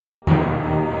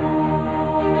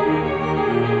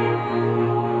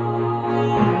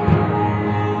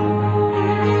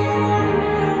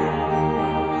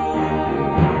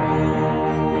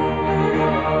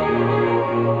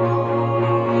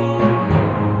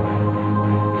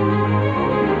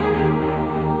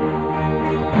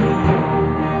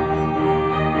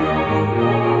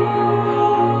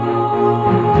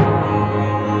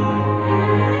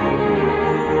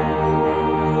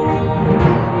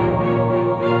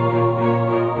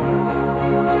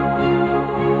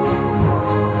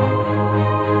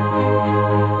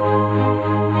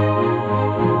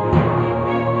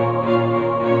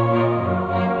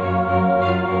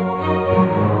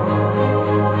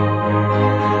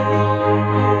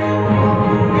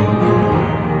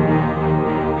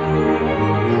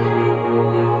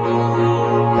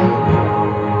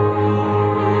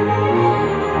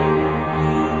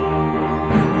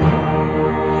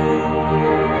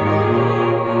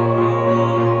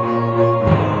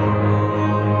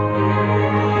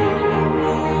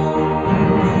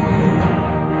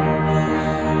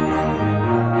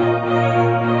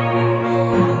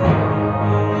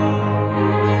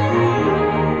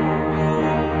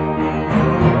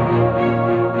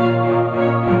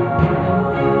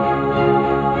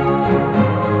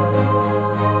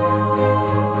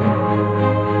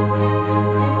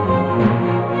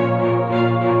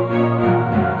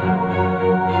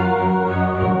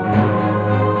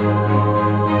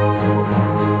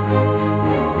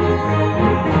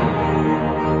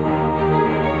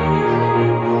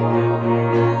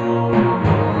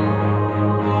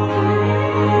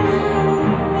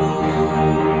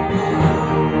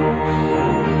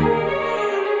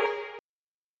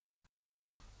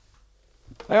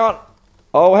Hang on.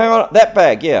 Oh, hang on. That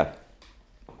bag, yeah.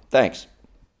 Thanks.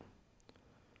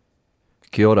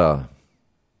 Kia ora.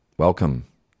 Welcome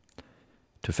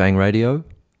to Fang Radio.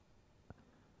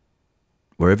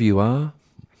 Wherever you are,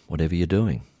 whatever you're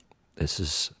doing. This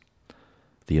is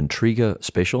the Intriga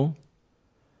Special,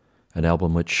 an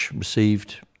album which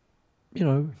received,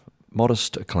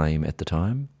 modest acclaim at the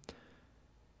time.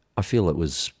 I feel it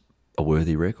was a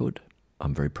worthy record.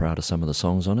 I'm very proud of some of the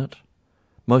songs on it.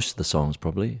 Most of the songs,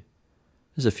 probably.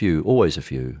 There's a few, always a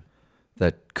few,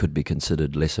 that could be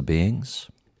considered lesser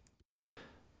beings.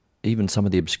 Even some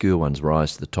of the obscure ones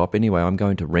rise to the top. Anyway, I'm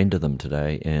going to render them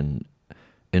today in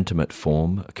intimate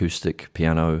form, acoustic,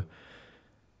 piano.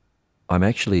 I'm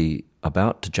actually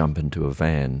about to jump into a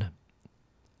van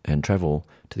and travel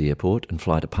to the airport and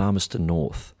fly to Palmerston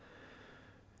North,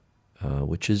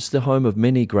 which is the home of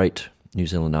many great New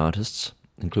Zealand artists,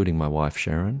 including my wife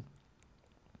Sharon,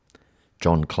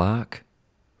 John Clark,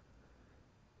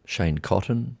 Shane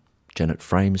Cotton, Janet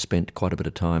Frame spent quite a bit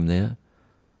of time there.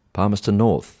 Palmerston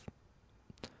North,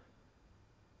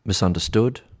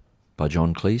 misunderstood by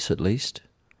John Cleese at least,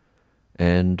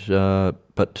 and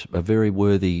but a very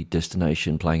worthy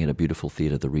destination, playing in a beautiful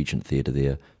theatre, the Regent Theatre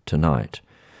there tonight.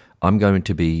 I'm going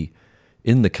to be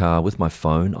in the car with my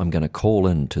phone. I'm going to call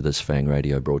in to this Fang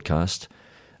Radio broadcast.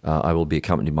 I will be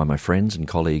accompanied by my friends and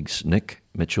colleagues Nick,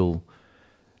 Mitchell,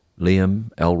 Liam,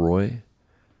 Elroy,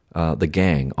 the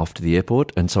gang off to the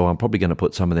airport, and so I'm probably going to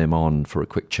put some of them on for a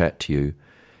quick chat to you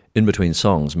in between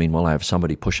songs. Meanwhile, I have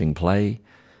somebody pushing play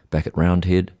back at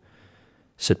Roundhead.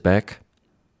 Sit back,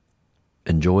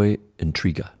 enjoy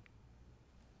Intriga.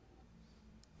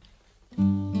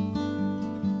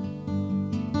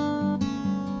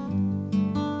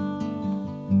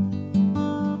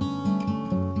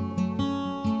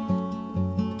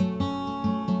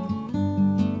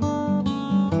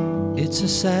 It's a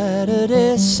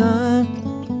Saturday sun,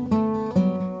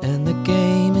 and the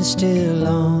game is still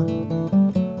on,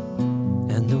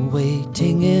 and the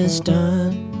waiting is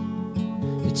done.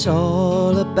 It's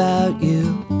all about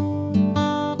you,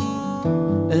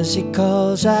 as he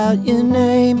calls out your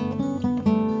name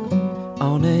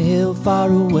on a hill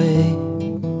far away.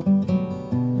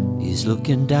 He's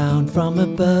looking down from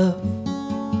above.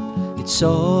 It's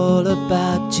all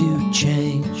about to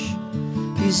change.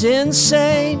 He's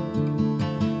insane,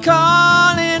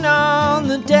 calling on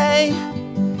the day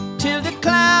till the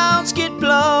clouds get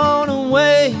blown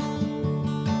away.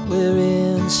 We're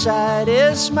inside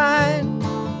his mind,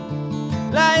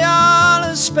 lie all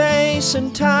of space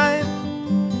and time,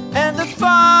 and the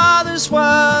Father's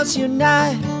words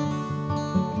unite.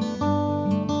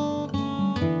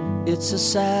 It's a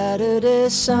Saturday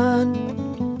sun,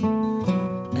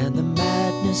 and the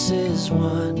madness is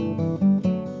won,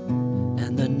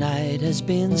 and the night has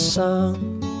been sung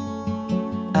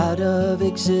out of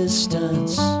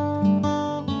existence,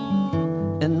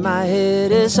 and my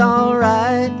head is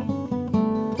alright.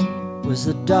 Was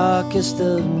the darkest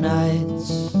of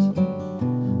nights,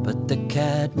 but the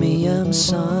cadmium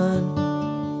sun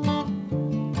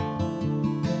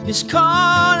is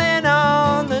calling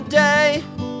on the day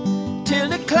till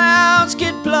the clouds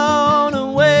get blown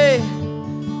away.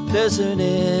 There's an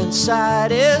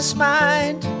inside his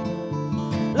mind,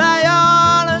 lie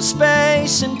all of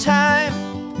space and time.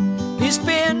 He's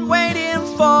been waiting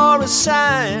for a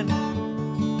sign,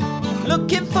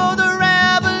 looking for the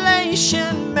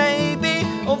revelation maybe,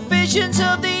 or visions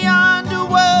of the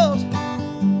underworld.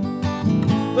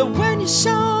 But when you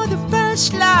saw the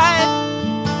first light,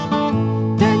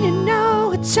 then you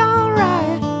know it's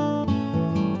alright.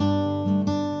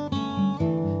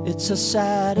 It's a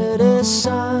Saturday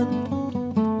sun,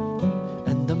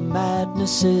 and the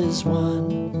madness is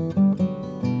won,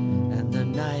 and the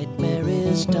nightmare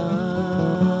is done.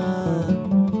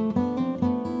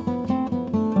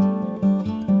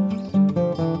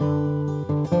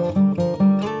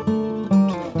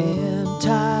 In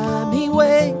time he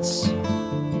waits,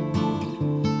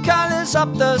 colors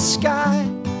up the sky,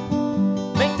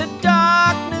 make the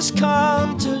darkness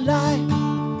come to light.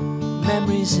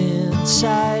 Memories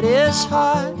inside his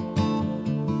heart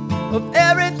of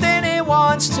everything he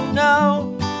wants to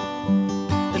know,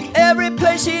 and every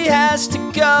place he has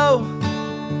to go.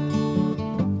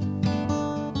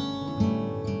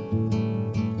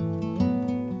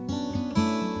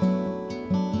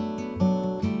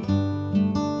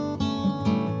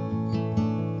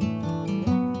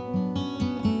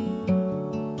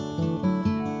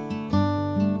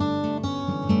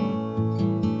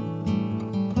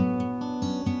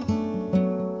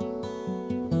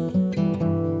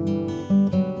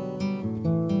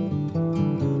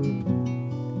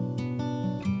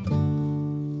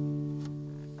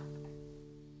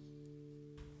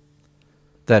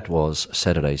 That was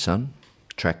Saturday Sun,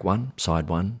 track 1, side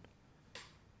 1,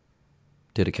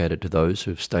 dedicated to those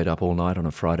who've stayed up all night on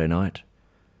a Friday night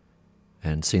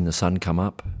and seen the sun come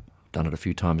up. I've done it a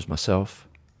few times myself.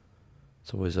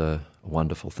 It's always a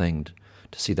wonderful thing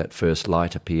to see that first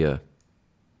light appear,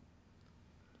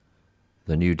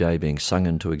 the new day being sung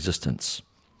into existence.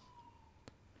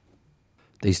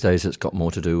 These days it's got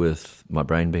more to do with my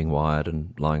brain being wired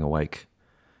and lying awake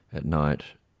at night.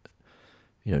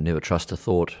 You know, never trust a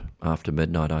thought after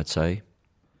midnight, I'd say.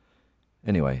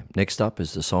 Anyway, next up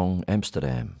is the song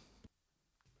Amsterdam.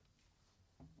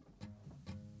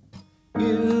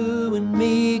 You and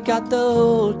me got the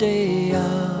whole day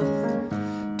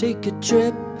off. Take a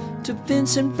trip to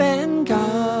Vincent van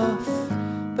Gogh,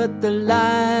 but the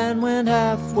line went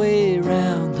halfway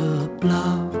round the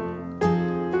block.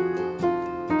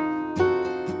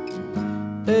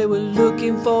 They were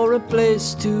looking for a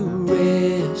place to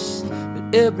rest,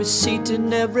 but every seat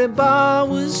in every bar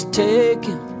was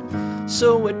taken.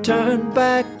 So we turned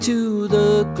back to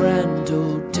the Grand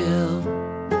Hotel.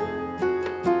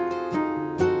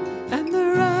 And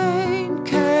the rain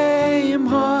came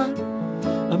hard,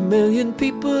 1 million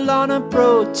people on a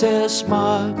protest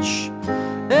march.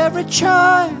 Every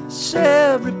choice,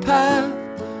 every path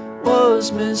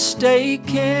was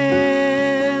mistaken.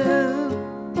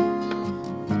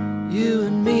 You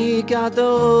and me got the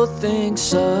whole thing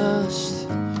sussed.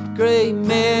 Grey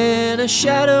men are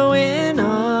shadowing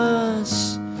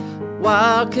us,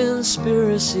 while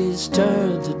conspiracies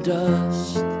turn to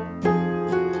dust.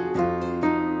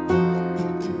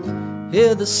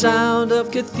 Hear the sound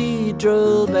of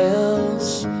cathedral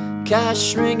bells,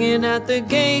 cash ringing at the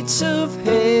gates of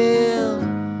hell,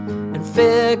 and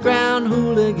fairground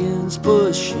hooligans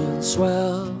pushing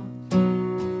swell.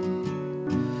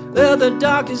 They're the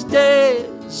darkest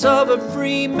days of a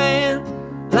free man,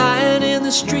 lying in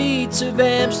the streets of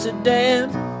Amsterdam.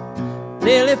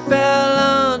 Nearly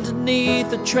fell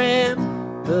underneath a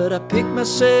tram, but I picked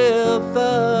myself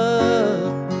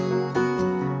up.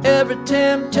 Every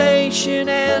temptation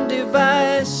and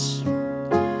device,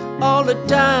 all the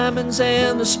diamonds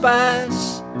and the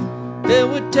spice, it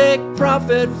would take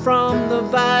profit from the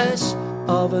vice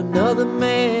of another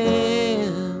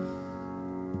man.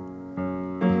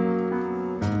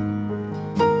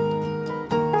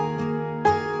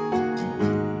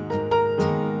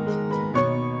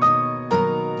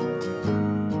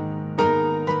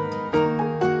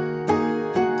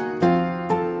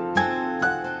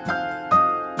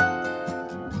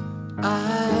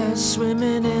 Swim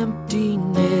in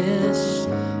emptiness.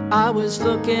 I was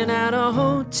looking at a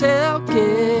hotel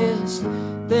guest,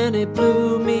 then he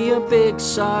blew me a big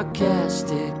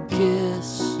sarcastic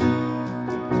kiss.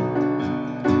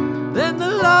 Then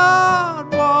the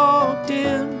Lord walked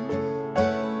in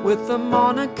with a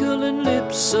monocle and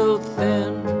lips so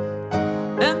thin,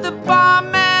 and the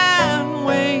barman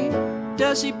winked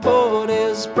as he poured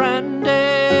his brandy.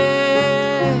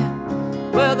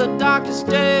 Well, the darkest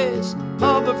days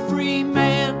of a free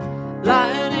man,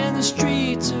 lying in the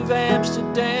streets of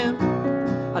Amsterdam.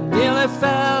 I nearly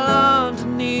fell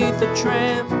underneath a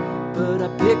tram, but I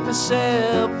picked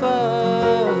myself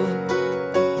up.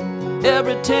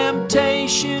 Every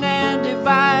temptation and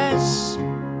device,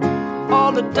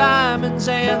 all the diamonds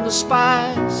and the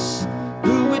spice,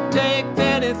 who would take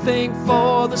anything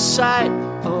for the sight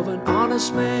of an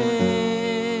honest man?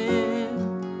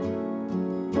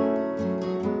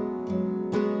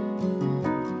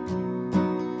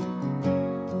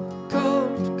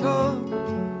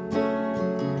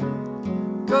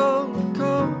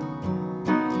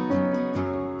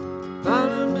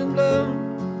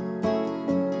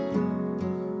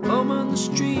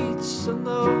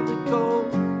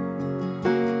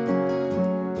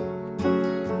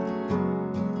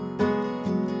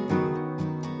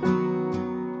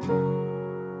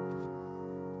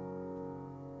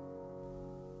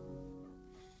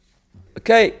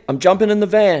 Okay, I'm jumping in the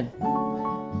van.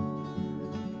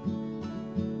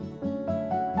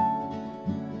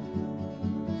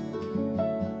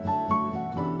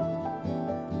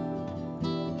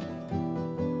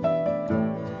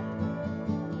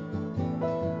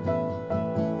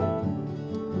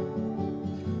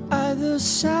 Either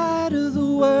side of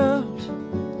the world,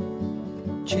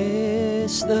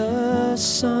 chase the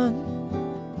sun,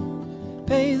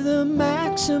 pay the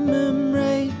maximum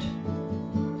rate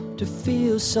to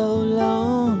feel so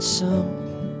lonesome,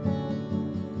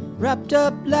 wrapped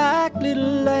up like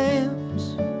little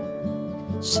lambs,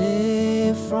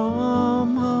 safe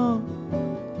from home.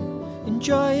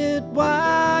 Enjoy it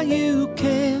while you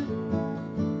can.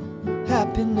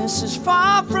 Happiness is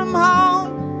far from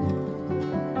home.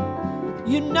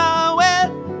 You know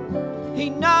it. he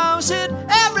knows it,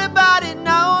 everybody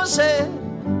knows it.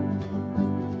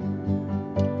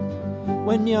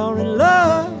 When you're in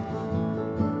love,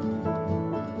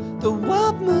 the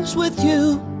world moves with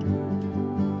you.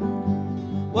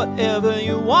 Whatever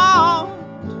you want,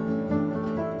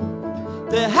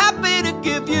 they're happy to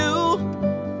give you.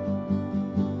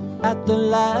 At the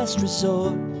last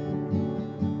resort,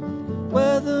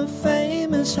 where the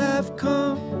famous have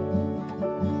come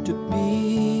to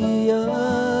be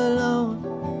alone,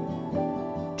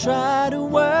 try to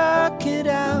work it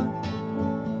out,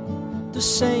 the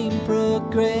same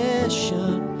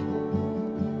progression.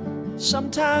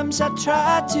 Sometimes I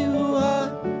try too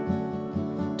hard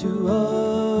to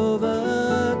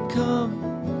overcome.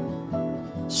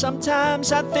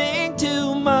 Sometimes I think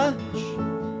too much,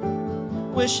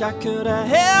 wish I could have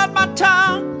held my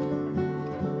tongue.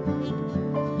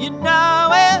 You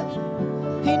know it,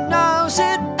 he knows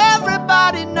it,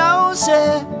 everybody knows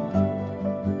it.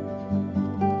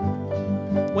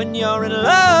 When you're in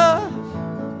love,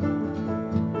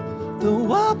 the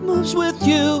world moves with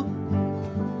you.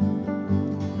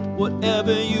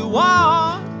 Whatever you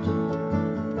want,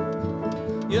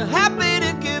 you're happy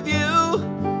to give you.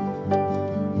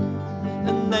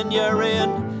 And then you're in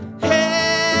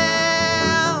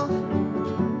hell.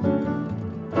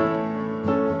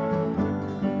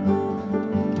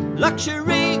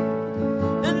 Luxury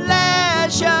and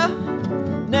leisure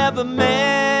never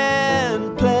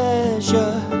meant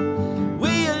pleasure.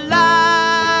 We are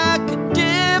like a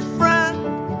different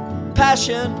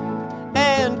passion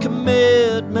and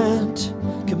commitment,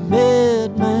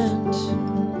 commitment.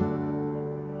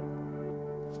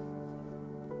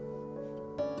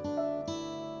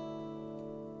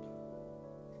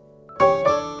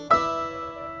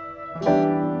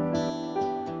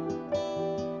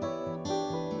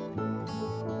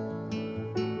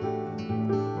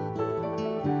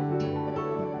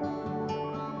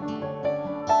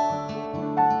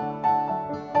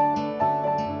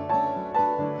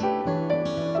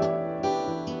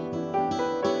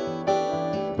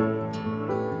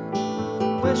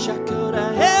 Wish I could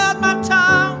have held my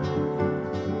tongue.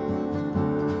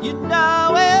 You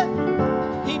know it,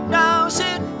 he knows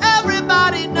it,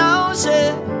 everybody knows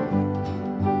it.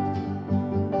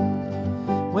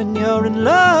 When you're in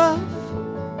love,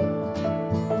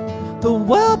 the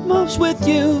world moves with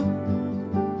you.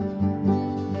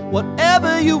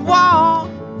 Whatever you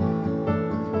want,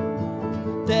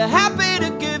 they're happy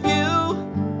to give you.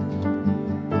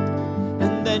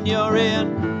 And then you're in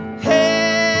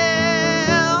hell.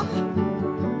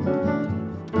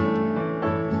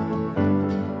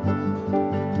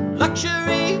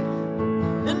 Luxury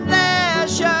and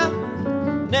leisure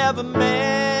never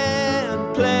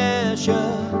meant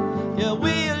pleasure. Yeah,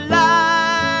 we are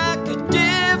like a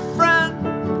different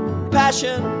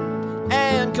passion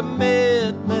and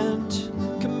commitment,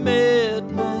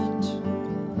 commitment.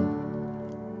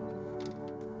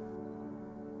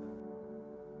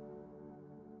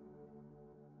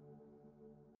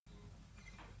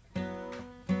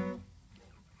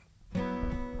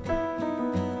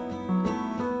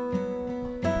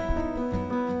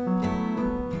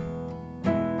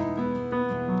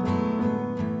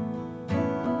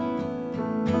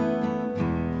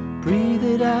 Breathe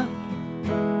it out,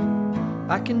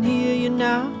 I can hear you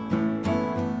now.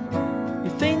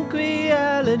 You think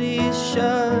reality's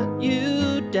shut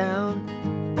you down,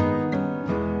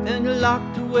 and you're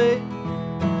locked away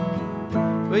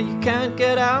where you can't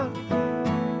get out.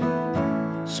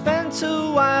 Spent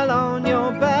a while on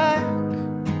your back,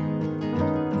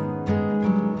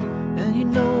 and you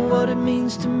know what it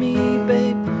means to me,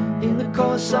 babe. In the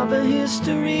course of a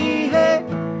history, hey,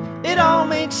 it all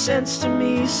makes sense to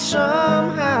me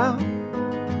somehow.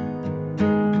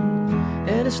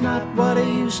 And it's not what it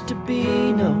used to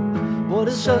be, no. What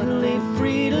is suddenly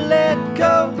free to let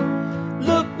go.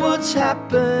 Look what's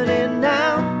happening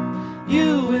now.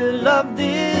 You will love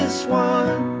this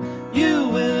one. You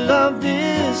will love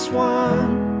this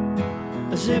one.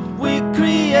 As if we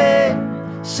create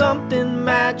something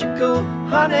magical,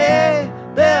 honey.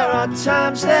 There are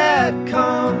times that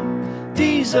come.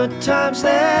 These are times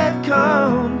that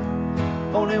come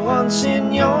only once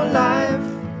in your life,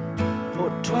 or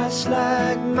twice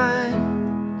like mine.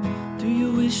 Do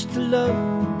you wish to love?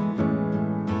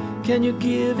 Can you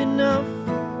give enough?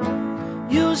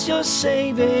 Use your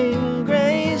saving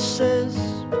graces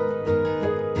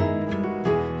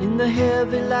in the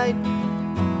heavy light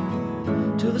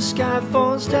till the sky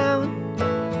falls down.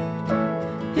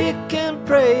 He can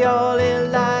pray all he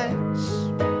likes,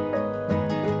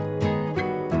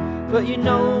 but you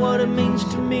know what it means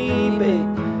to me,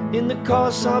 babe. In the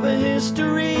course of a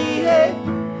history, hey,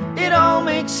 It all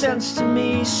makes sense to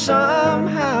me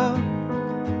somehow.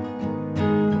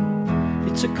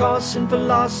 It's a course in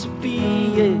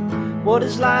philosophy, yeah. What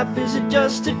is life? Is it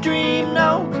just a dream?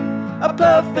 No, a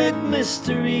perfect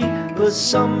mystery. But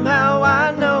somehow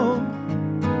I know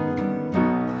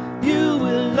you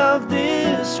will love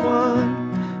this one.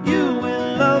 You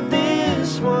will love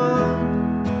this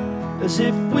one. As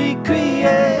if we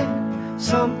create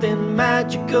something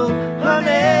magical,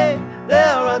 honey.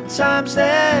 There are times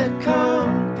that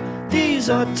come. These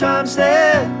are times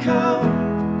that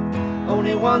come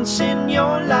only once in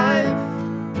your life,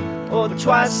 or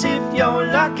twice if you're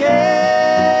lucky.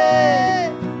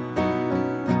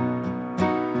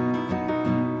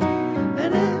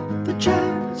 And if the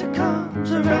chance it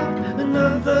comes around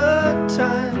another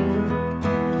time,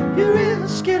 you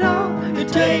risk it all, you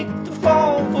take the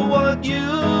fall for what you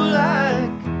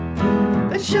like.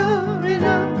 And sure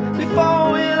enough,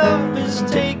 before love is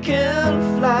taking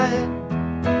flight,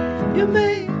 you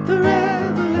make the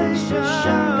revelation.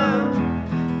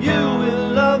 You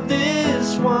will love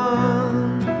this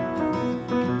one.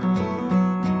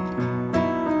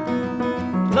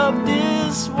 Love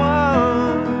this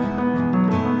one.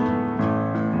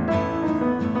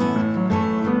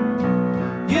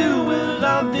 You will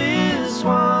love this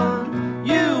one.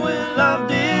 You will love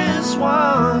this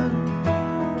one.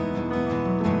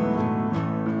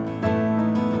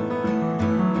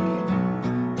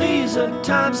 These are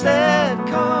times that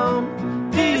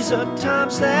come. These are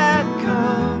times that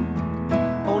come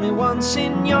only once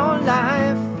in your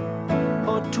life,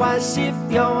 or twice if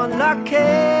you're lucky.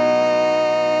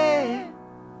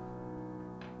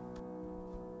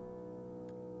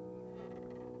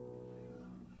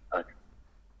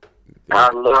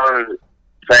 Hello,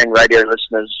 Fang Radio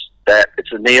listeners.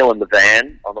 It's Neil in the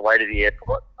van on the way to the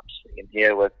airport. I'm sitting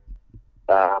here with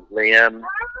Liam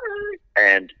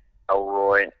and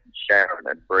Elroy, Sharon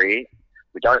and Bree.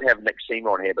 We don't have Nick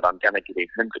Seymour on here, but I'm going to get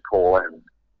him to call in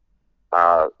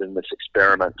this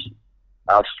experiment.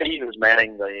 Steve is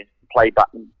manning the play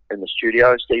button in the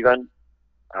studio. Stephen,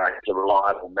 he's a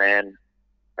reliable man.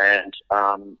 And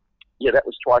that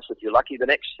was twice if you're lucky. The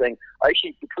next thing,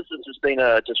 actually, because this has been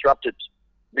a disrupted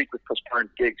week with postponed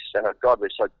gigs, God, we're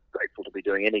so grateful to be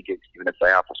doing any gigs, even if they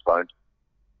are postponed.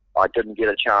 I didn't get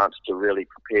a chance to really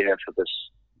prepare for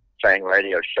this Fang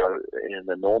Radio show in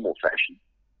the normal fashion,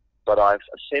 but I've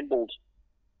assembled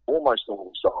almost all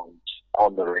the songs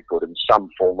on the record in some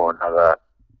form or another,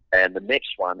 and the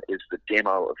next one is the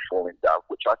demo of Falling Dove,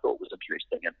 which I thought was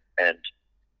interesting and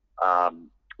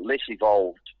less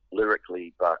evolved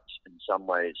lyrically, but in some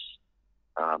ways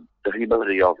the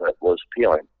humility of it was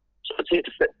appealing. So it's here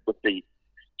to fit with the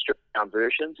stripped down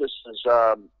versions. This is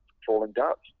Falling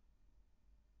Dove.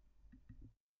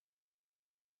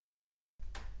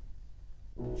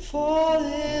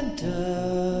 Falling dove,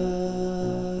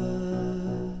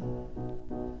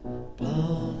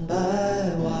 blown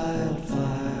by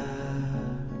wildfire,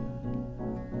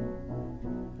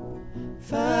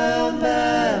 found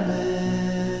by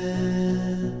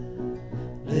man,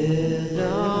 lived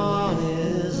on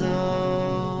his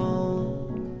own,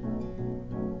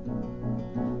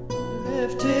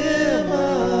 left him up,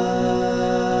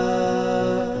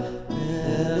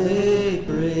 barely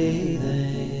breathing.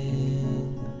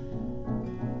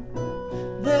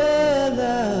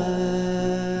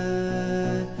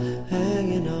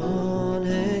 Hanging on.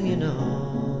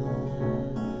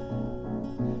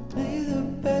 May the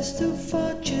best of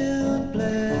fortune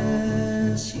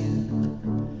bless you.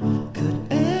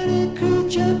 Could any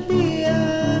creature be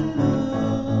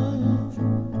unmoved?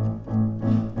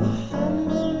 The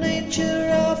humble nature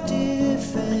of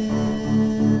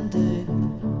defending,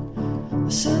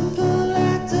 the simple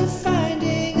act of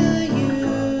finding a use.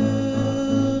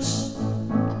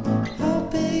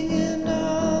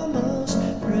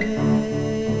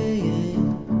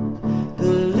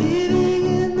 Believing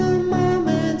in the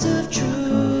moment of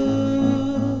truth.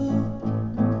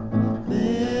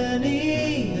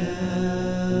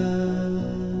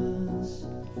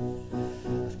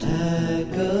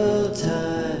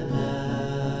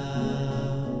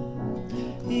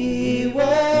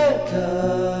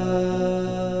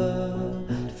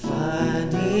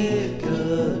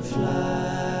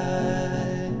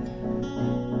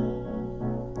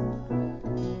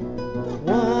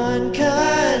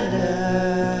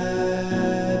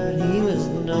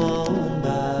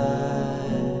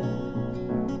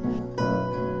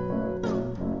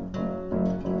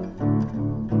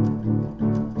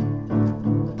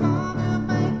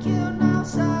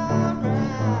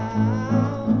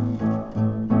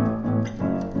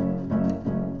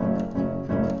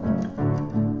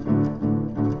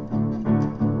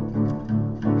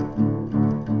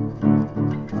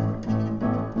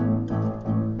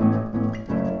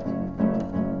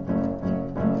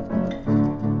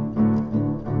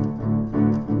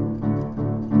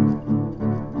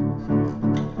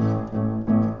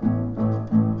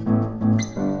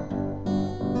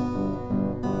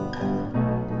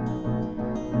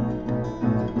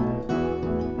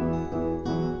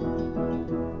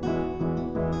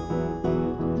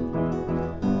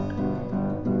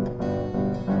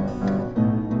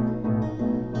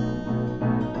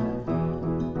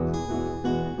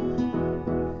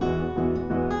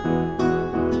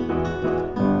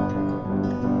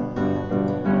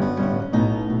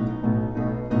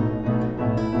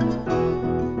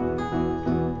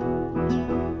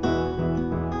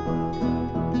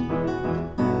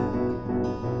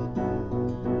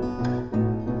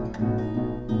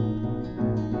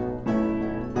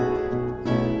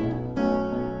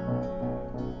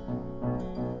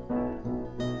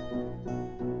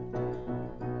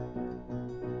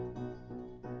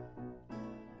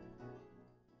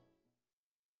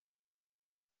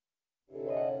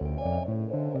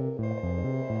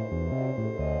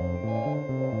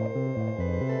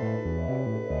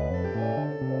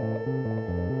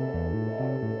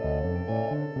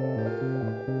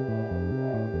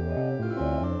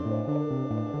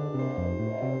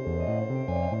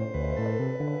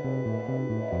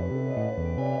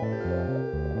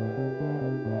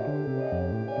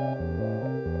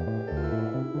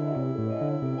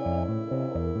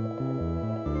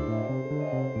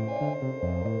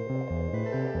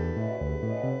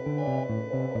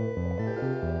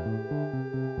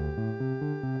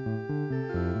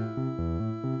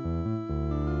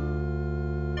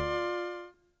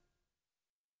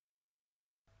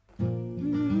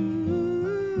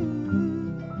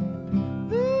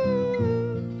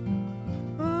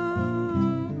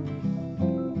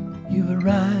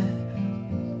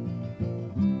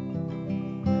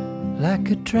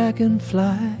 Like a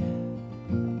dragonfly,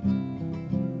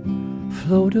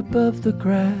 float above the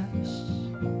grass,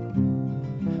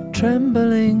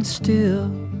 trembling still.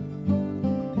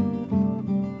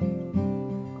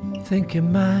 Think you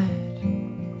might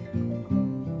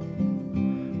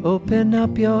open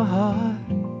up your heart,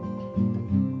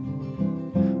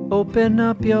 open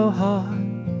up your heart.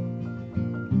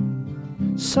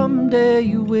 Someday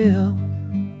you will.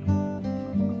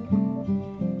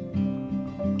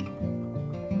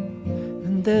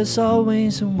 There's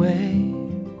always a way.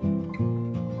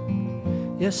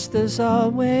 Yes, there's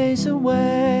always a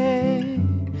way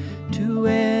to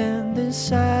end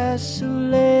this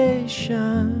isolation.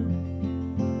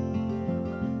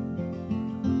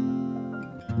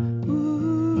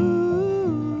 Ooh,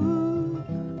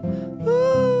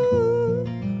 ooh,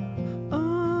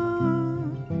 oh.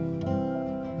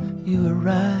 You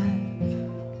arrive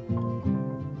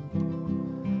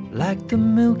like the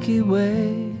Milky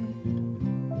Way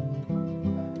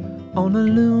on a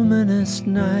luminous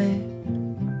night,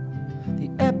 the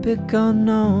epic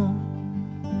unknown.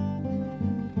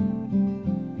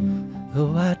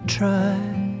 Though I try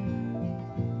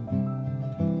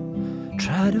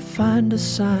to find a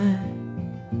sign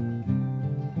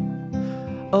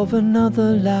of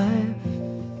another life,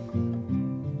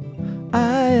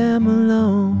 I am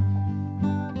alone.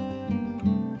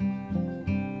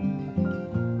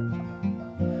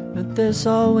 But there's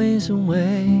always a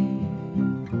way.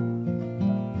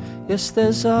 Yes,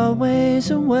 there's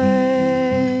always a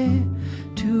way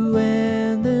to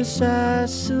end this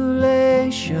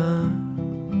isolation.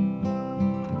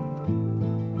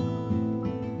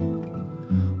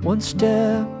 One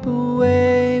step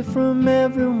away from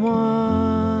everyone.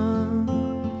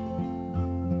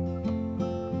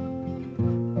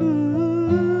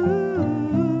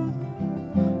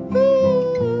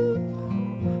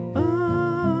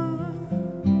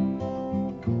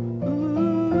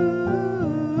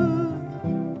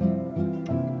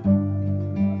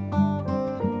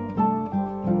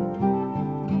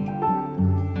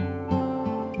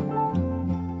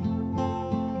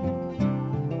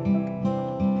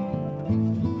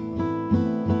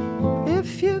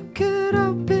 If you could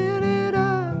open it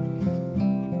up,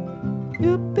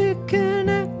 you'd be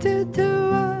connected to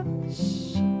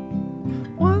us.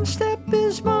 One step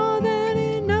is more than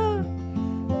enough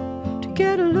to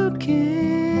get a look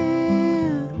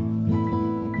in.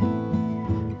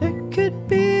 It could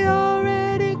be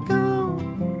already gone.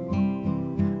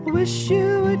 I wish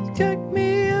you would take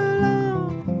me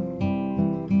along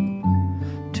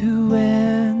to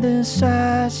end this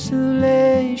isolation.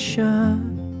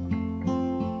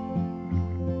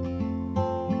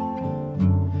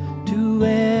 To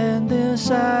end this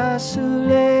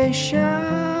isolation.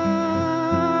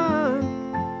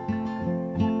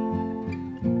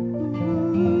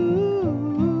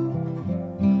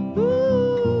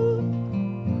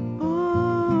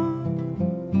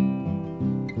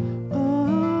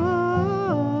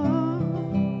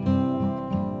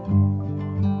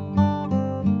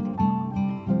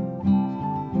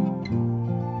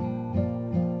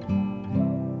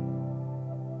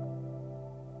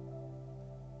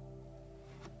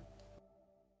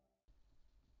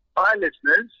 Hi,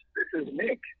 listeners. This is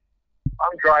Nick.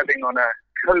 I'm driving on a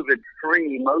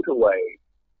COVID-free motorway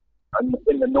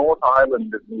in the North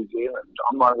Island of New Zealand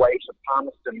on my way to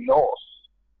Palmerston North.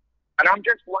 And I'm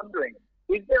just wondering,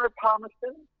 is there a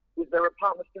Palmerston? Is there a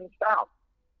Palmerston South?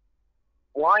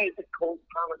 Why is it called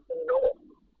Palmerston North?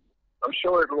 I'm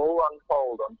sure it'll all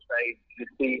unfold on stage this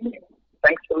evening.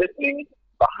 Thanks for listening.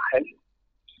 Bye.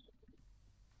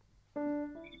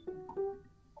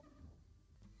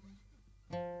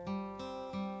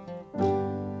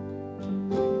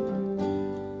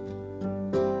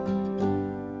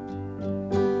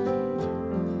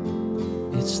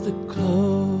 It's the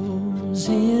close is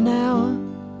here now,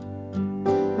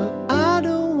 but I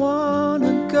don't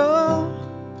wanna go.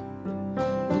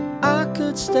 I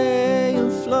could stay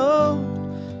afloat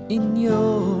in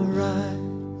your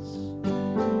eyes.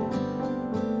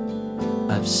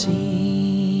 I've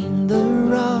seen the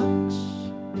rocks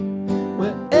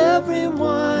where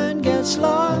everyone gets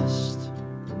lost,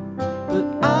 but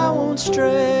I won't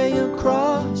stray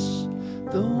across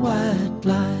the white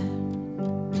line.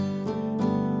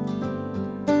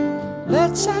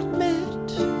 Let's admit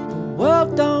the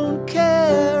world don't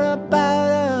care about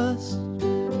us.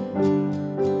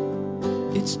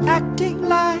 It's acting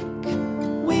like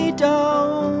we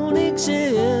don't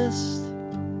exist.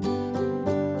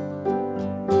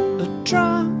 A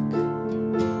drunk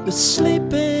is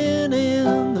sleeping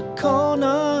in the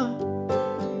corner.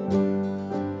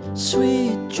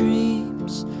 Sweet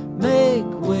dreams make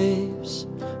waves,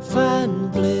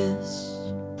 find bliss.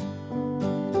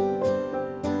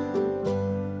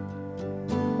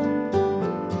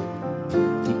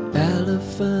 The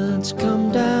elephants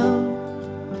come down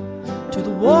to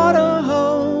the water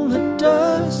hole at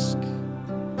dusk.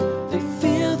 They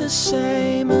feel the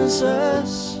same as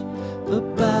us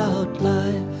about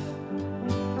life.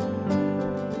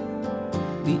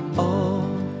 We all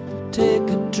take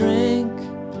a drink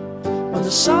when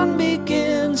the sun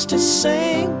begins to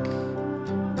sink.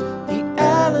 The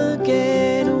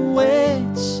alligator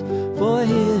waits for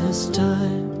his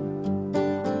time.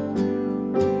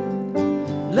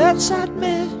 Let's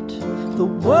admit the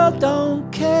world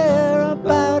don't care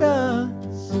about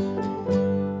us.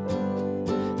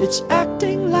 It's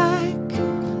acting like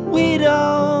we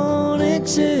don't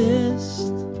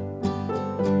exist.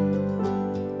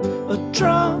 A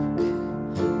drunk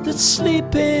that's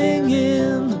sleeping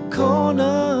in the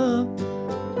corner.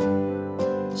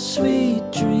 Sweet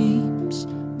dreams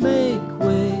make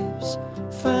waves,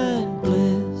 find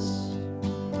bliss.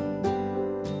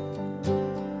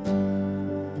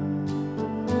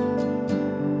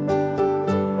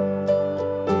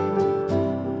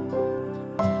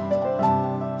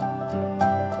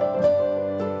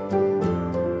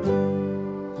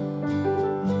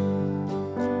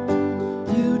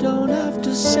 You don't have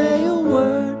to say a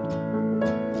word.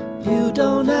 You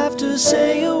don't have to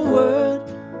say a word.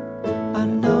 I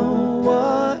know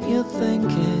what you're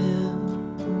thinking.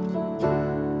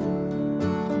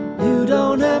 You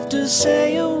don't have to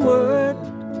say a word.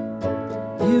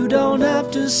 You don't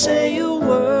have to say a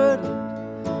word.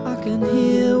 I can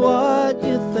hear what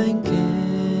you're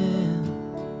thinking.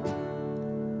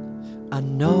 I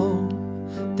know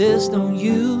there's no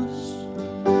use,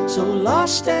 so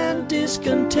lost and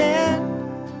discontent.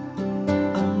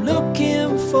 I'm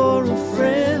looking for a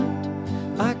friend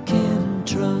I can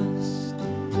trust.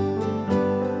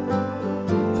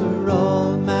 For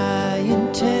all my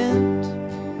intent,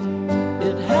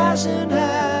 it hasn't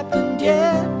happened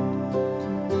yet,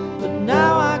 but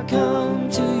now I come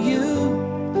to you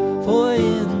for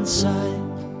insight.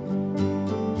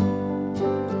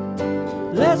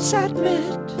 Let's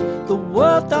admit the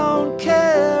world don't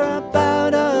care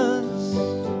about us.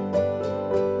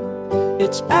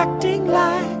 It's acting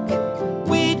like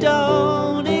we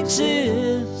don't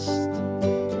exist.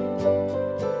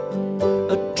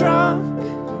 A drunk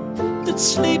that's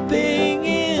sleeping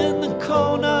in the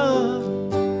corner.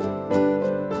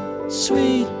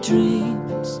 Sweet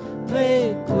dreams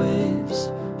make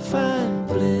waves, find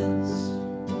bliss.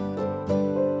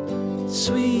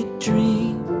 Sweet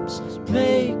dreams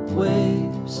make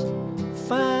waves,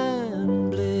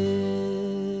 find bliss.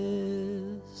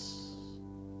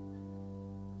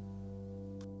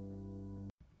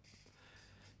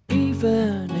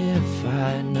 Even if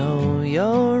I know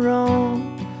you're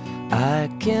wrong, I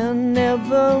can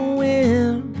never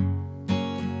win.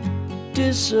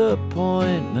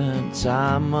 Disappointments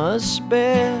I must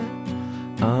bear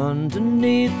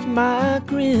underneath my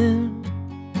grin.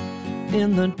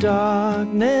 In the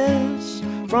darkness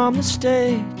from the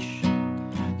stage,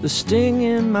 the sting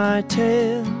in my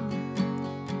tail,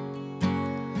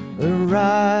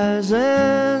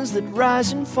 horizons that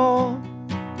rise and fall,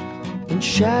 and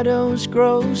shadows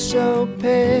grow so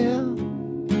pale.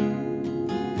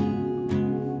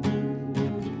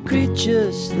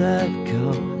 Creatures that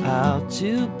come out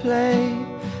to play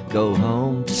go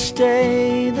home to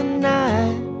stay the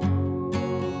night.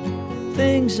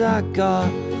 Things I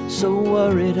got so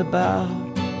worried about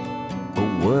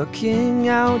are working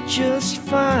out just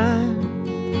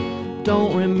fine.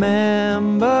 Don't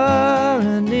remember,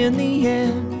 and in the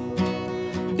end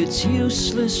it's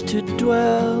useless to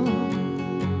dwell.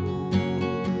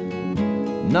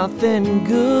 Nothing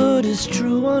good is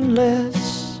true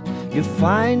unless you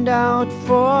find out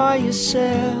for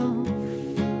yourself.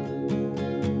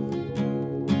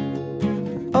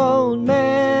 old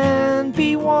man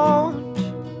be warned,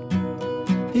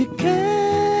 it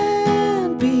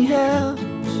can't be helped,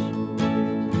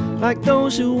 like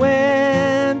those who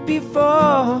went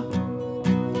before,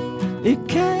 it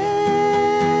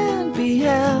can't be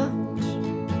helped.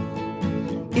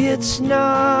 It's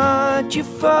not your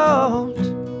fault,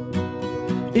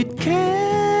 it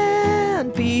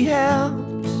can't be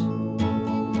helped,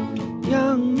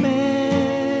 young man.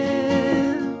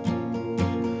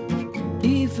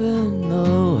 Even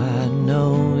though I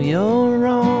know you're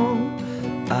wrong,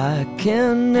 I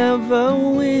can never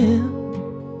win.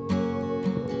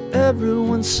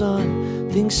 Everyone's son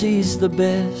thinks he's the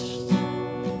best,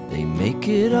 they make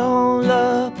it all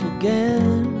up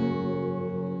again.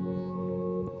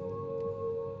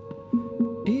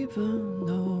 Even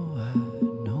though I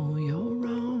know you're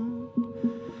wrong,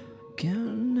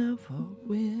 can never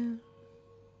win.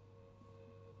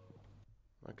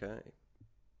 Okay.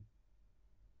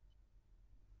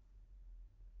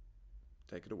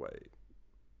 Take it away.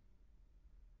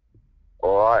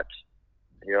 All right,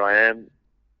 here I am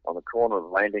on the corner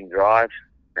of Landing Drive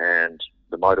and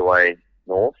the motorway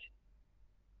north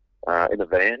in a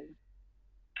van.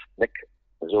 Nick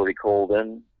has already called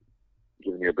in,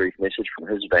 given you a brief message from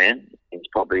his van. He's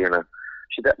probably in a...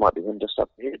 Actually, that might be him just up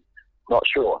ahead. Not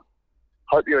sure.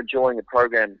 Hope you're enjoying the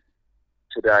program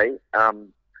today.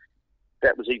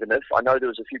 That was Even If. I know there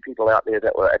was a few people out there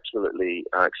that were absolutely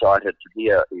excited to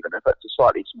hear Even If. It's a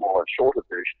slightly smaller, shorter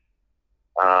version.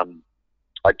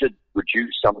 I did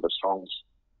reduce some of the songs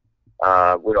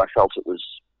where I felt it was,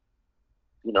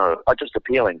 just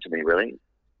appealing to me, really,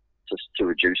 just to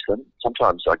reduce them.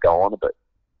 Sometimes I go on a bit.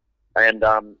 And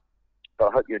but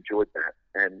I hope you enjoyed that.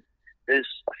 And there's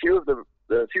a few of the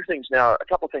few things now, a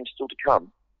couple of things still to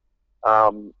come.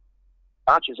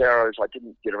 Archer's Arrows, I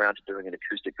didn't get around to doing an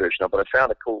acoustic version of, but I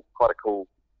found quite a cool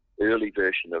early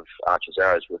version of Archer's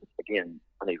Arrows with, again,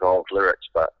 unevolved lyrics,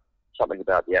 but something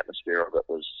about the atmosphere of it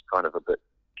was kind of a bit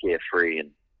carefree.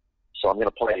 And so I'm going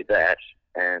to play that,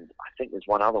 and I think there's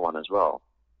one other one as well.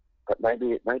 But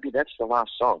maybe that's the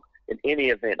last song. In any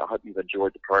event, I hope you've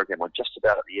enjoyed the program. I'm just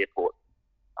about at the airport,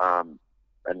 and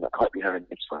I hope you have an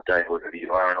excellent day wherever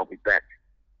you are, and I'll be back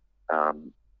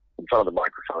in front of the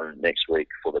microphone next week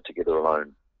for the Together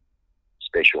Alone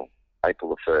special, April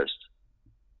the 1st.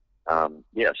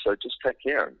 So just take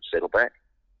care and settle back.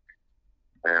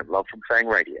 And love from Fang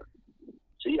Radio.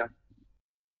 See ya.